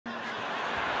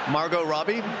Margot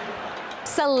Robbie.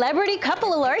 Celebrity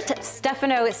couple alert,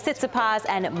 Stefanos Tsitsipas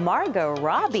and Margot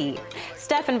Robbie.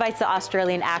 Steph invites the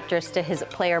Australian actress to his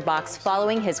player box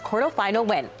following his quarterfinal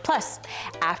win. Plus,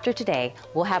 after today,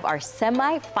 we'll have our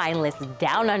semi-finalists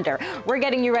down under. We're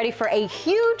getting you ready for a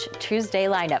huge Tuesday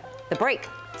lineup. The break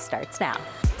starts now.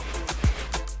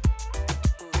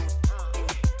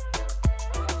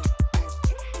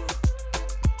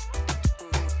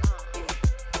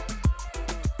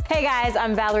 Hey guys,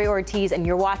 I'm Valerie Ortiz and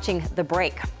you're watching The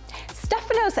Break.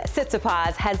 Stefanos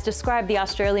Tsitsipas has described the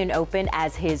Australian Open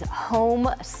as his home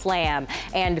slam,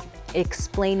 and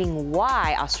explaining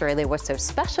why Australia was so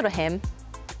special to him,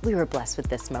 we were blessed with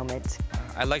this moment.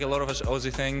 I like a lot of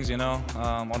Aussie things, you know.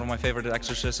 One of my favorite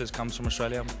exercises comes from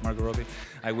Australia, Margot Robbie.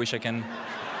 I wish I can...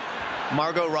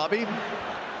 Margot Robbie?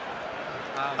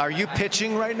 Are you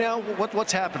pitching right now?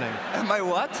 What's happening? Am I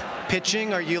what?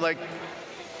 Pitching? Are you like,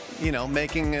 you know,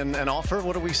 making an offer?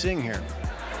 What are we seeing here?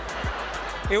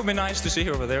 It would be nice to see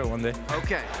her over there one day.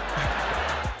 Okay.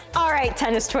 All right,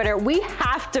 tennis Twitter, we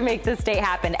have to make this day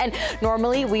happen. And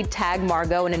normally we'd tag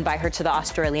Margot and invite her to the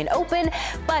Australian Open,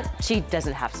 but she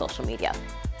doesn't have social media.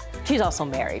 She's also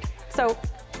married. So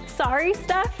sorry,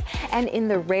 Steph. And in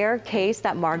the rare case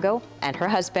that Margot and her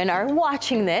husband are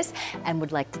watching this and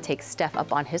would like to take Steph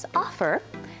up on his offer,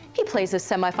 he plays his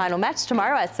semifinal match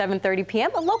tomorrow at 7:30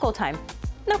 p.m. local time.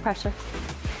 No pressure.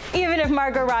 Even if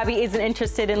Margot Robbie isn't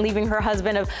interested in leaving her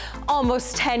husband of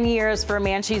almost 10 years for a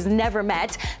man she's never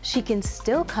met, she can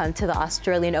still come to the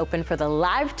Australian Open for the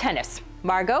live tennis.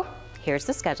 Margot, here's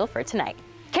the schedule for tonight.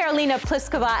 Karolina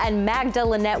Pliskova and Magda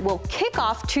Linette will kick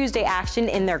off Tuesday action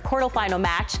in their quarterfinal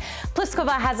match.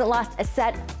 Pliskova hasn't lost a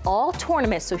set all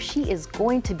tournament, so she is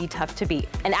going to be tough to beat.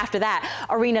 And after that,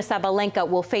 Aryna Sabalenka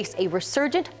will face a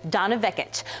resurgent Donna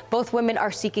Vekic. Both women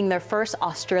are seeking their first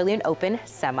Australian Open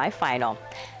semifinal.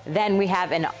 Then we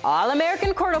have an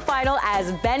All-American quarterfinal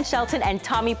as Ben Shelton and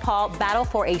Tommy Paul battle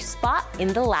for a spot in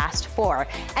the last four.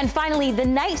 And finally, the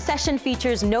night session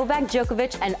features Novak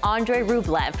Djokovic and Andre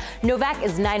Rublev. Novak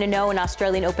is 9-0 in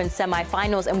Australian Open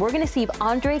semifinals, and we're going to see if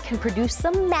Andre can produce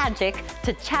some magic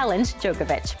to challenge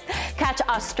Djokovic. Catch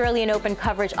Australian Open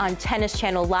coverage on Tennis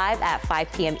Channel live at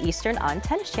 5 p.m. Eastern on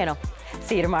Tennis Channel.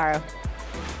 See you tomorrow.